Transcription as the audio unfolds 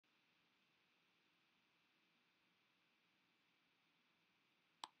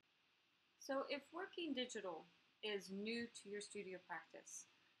So if working digital is new to your studio practice,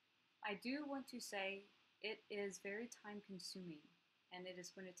 I do want to say it is very time consuming and it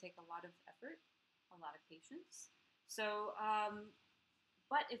is going to take a lot of effort, a lot of patience. So,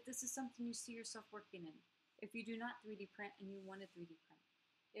 but if this is something you see yourself working in, if you do not 3D print and you want to 3D print,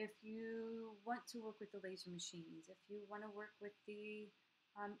 if you want to work with the laser machines, if you want to work with the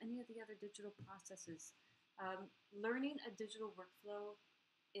any of the other digital processes, learning a digital workflow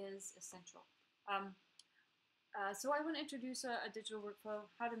is essential. Um, so I want to introduce a digital workflow,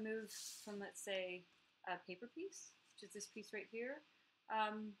 how to move from, let's say, a paper piece, which is this piece right here.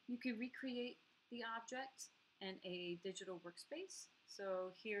 You can recreate the object in a digital workspace.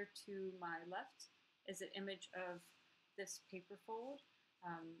 So here to my left is an image of this paper fold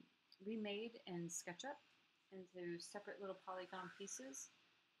remade in SketchUp into separate little polygon pieces.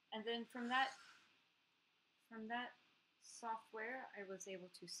 And then from that software, I was able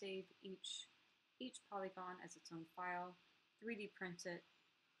to save each polygon as its own file, 3D print it,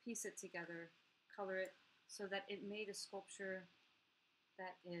 piece it together, color it, so that it made a sculpture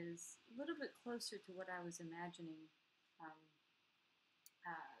that is a little bit closer to what I was imagining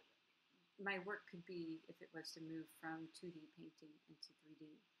my work could be if it was to move from 2D painting into 3D.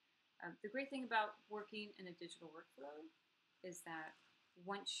 The great thing about working in a digital workflow is that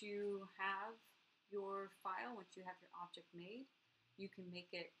once you have your file, once you have your object made, you can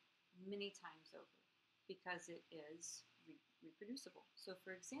make it many times over because it is reproducible. So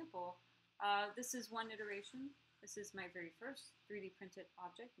for example, this is one iteration. This is my very first 3D printed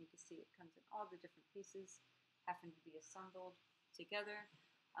object. You can see it comes in all the different pieces, having to be assembled together.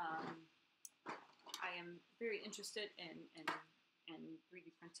 I am very interested in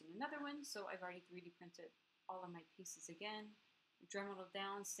 3D printing another one, so I've already 3D printed all of my pieces again, dremel them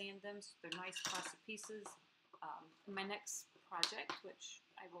down, sand them so they're nice plastic pieces. My next project, which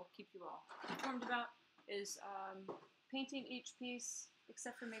I will keep you all informed about, is painting each piece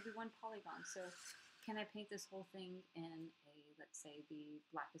except for maybe one polygon. So can I paint this whole thing in a, let's say, the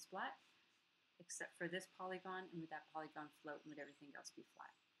black is black, except for this polygon, and would that polygon float and would everything else be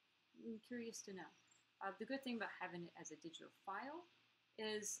flat? I'm curious to know. The good thing about having it as a digital file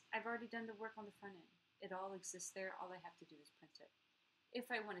is I've already done the work on the front end. It all exists there. All I have to do is print it. If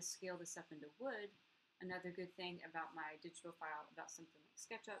I want to scale this up into wood, another good thing about my digital file, about something like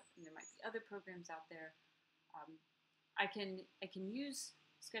SketchUp, and there might be other programs out there, I can use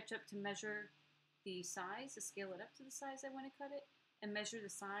SketchUp to measure the size, to scale it up to the size I want to cut it, and measure the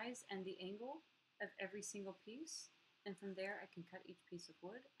size and the angle of every single piece. And from there, I can cut each piece of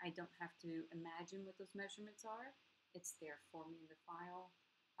wood. I don't have to imagine what those measurements are. It's there for me in the file,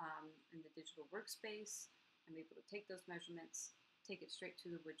 in the digital workspace. I'm able to take those measurements, take it straight to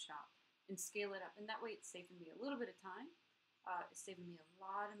the wood shop, and scale it up. And that way, it's saving me a little bit of time. It's saving me a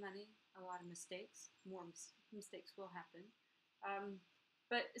lot of money, a lot of mistakes. More mistakes will happen.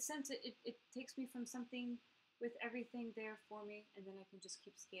 But since it takes me from something with everything there for me, and then I can just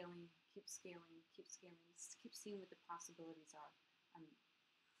keep scaling, keep scaling, keep scaling, keep seeing what the possibilities are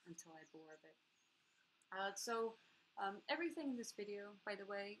until I bore of it. Everything in this video, by the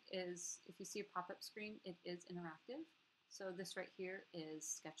way, is, if you see a pop-up screen, it is interactive. So this right here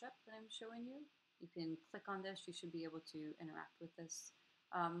is SketchUp that I'm showing you. You can click on this. You should be able to interact with this.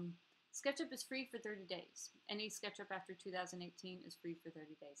 SketchUp is free for 30 days. Any SketchUp after 2018 is free for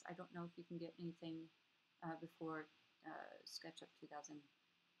 30 days. I don't know if you can get anything before SketchUp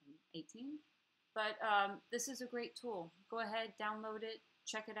 2018. But this is a great tool. Go ahead, download it,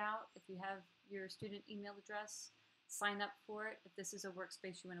 check it out. If you have your student email address, sign up for it. If this is a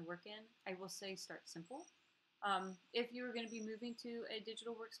workspace you want to work in, I will say start simple. If you're going to be moving to a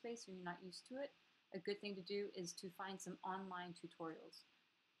digital workspace and you're not used to it, a good thing to do is to find some online tutorials.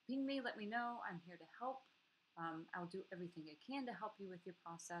 Ping me, let me know. I'm here to help. I'll do everything I can to help you with your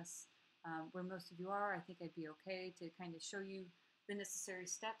process. Where most of you are, I think I'd be okay to kind of show you the necessary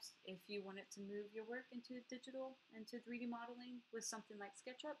steps if you wanted to move your work into digital, into 3D modeling with something like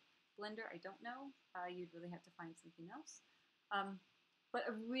SketchUp. Blender, I don't know. You'd really have to find something else. But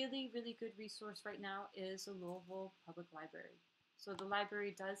a really, really good resource right now is the Louisville Public Library. So the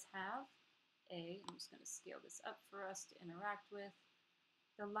library does have I'm just going to scale this up for us to interact with.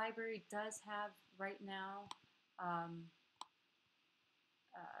 The library does have right now,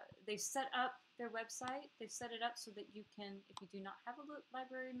 they've set up their website. They've set it up so that you can, if you do not have a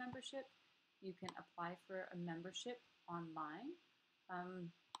library membership, you can apply for a membership online.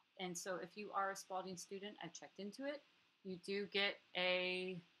 And so if you are a Spalding student, I checked into it. You do get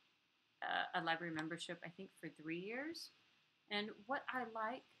a library membership, I think, for 3 years. And what I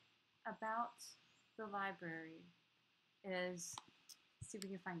like about the library is see if we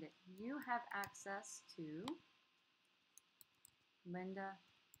can find it. You have access to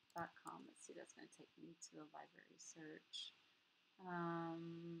lynda.com. Let's see, that's going to take me to the library search. No.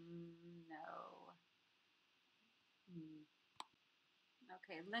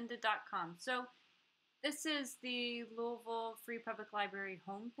 Okay, lynda.com. So this is the Louisville Free Public Library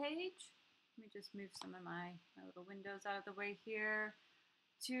homepage. Let me just move some of my little windows out of the way here.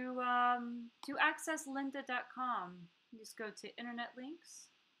 To access lynda.com, just go to Internet Links.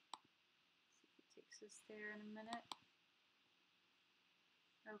 See if it takes us there in a minute.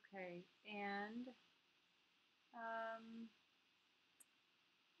 Okay, and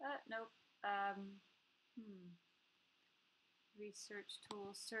nope. Research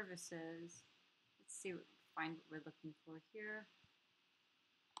tools services. Let's see find what we're looking for here.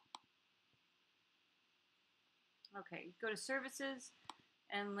 Okay, go to services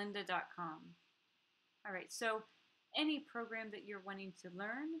and lynda.com. All right, so any program that you're wanting to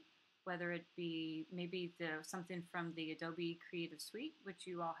learn, whether it be maybe something from the Adobe Creative Suite, which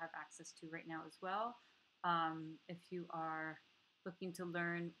you all have access to right now as well. If you are looking to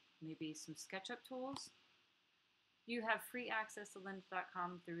learn maybe some SketchUp tools, you have free access to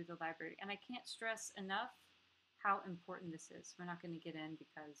lynda.com through the library. And I can't stress enough how important this is. We're not going to get in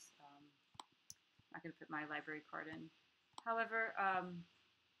because I'm not going to put my library card in. However,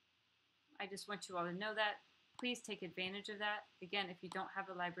 I just want you all to know that. Please take advantage of that. Again, if you don't have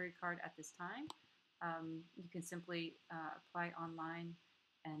a library card at this time, you can simply apply online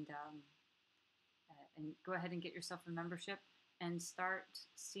and go ahead and get yourself a membership and start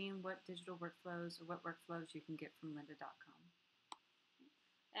seeing what digital workflows or what workflows you can get from lynda.com.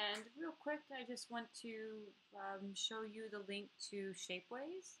 And real quick, I just want to show you the link to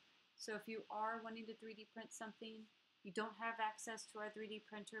Shapeways. So if you are wanting to 3D print something, you don't have access to our 3D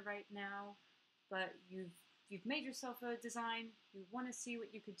printer right now, but you've made yourself a design, you want to see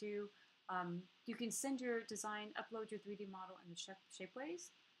what you could do, you can send your design, upload your 3D model into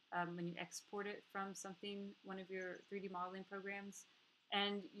Shapeways when you export it from one of your 3D modeling programs,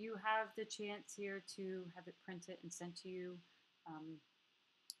 and you have the chance here to have it printed and sent to you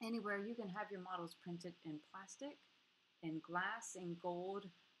anywhere. You can have your models printed in plastic, in glass, in gold.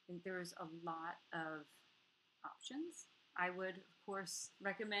 I think there's a lot of options. I would, of course,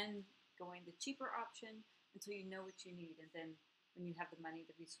 recommend going the cheaper option until you know what you need, and then when you have the money,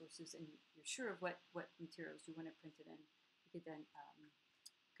 the resources, and you're sure of what materials you want to print it in, you could then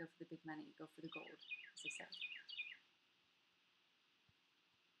go for the big money, go for the gold, as I said.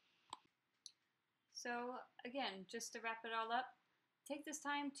 So again, just to wrap it all up, take this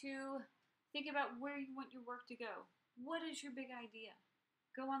time to think about where you want your work to go. What is your big idea?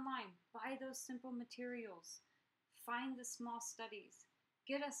 Go online, buy those simple materials, find the small studies,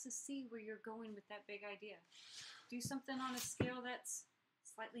 get us to see where you're going with that big idea. Do something on a scale that's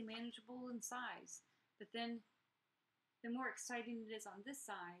slightly manageable in size, but then the more exciting it is on this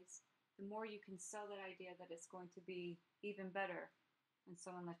size, the more you can sell that idea that it's going to be even better when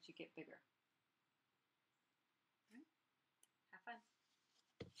someone lets you get bigger. All right. Have fun.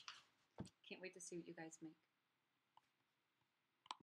 Can't wait to see what you guys make.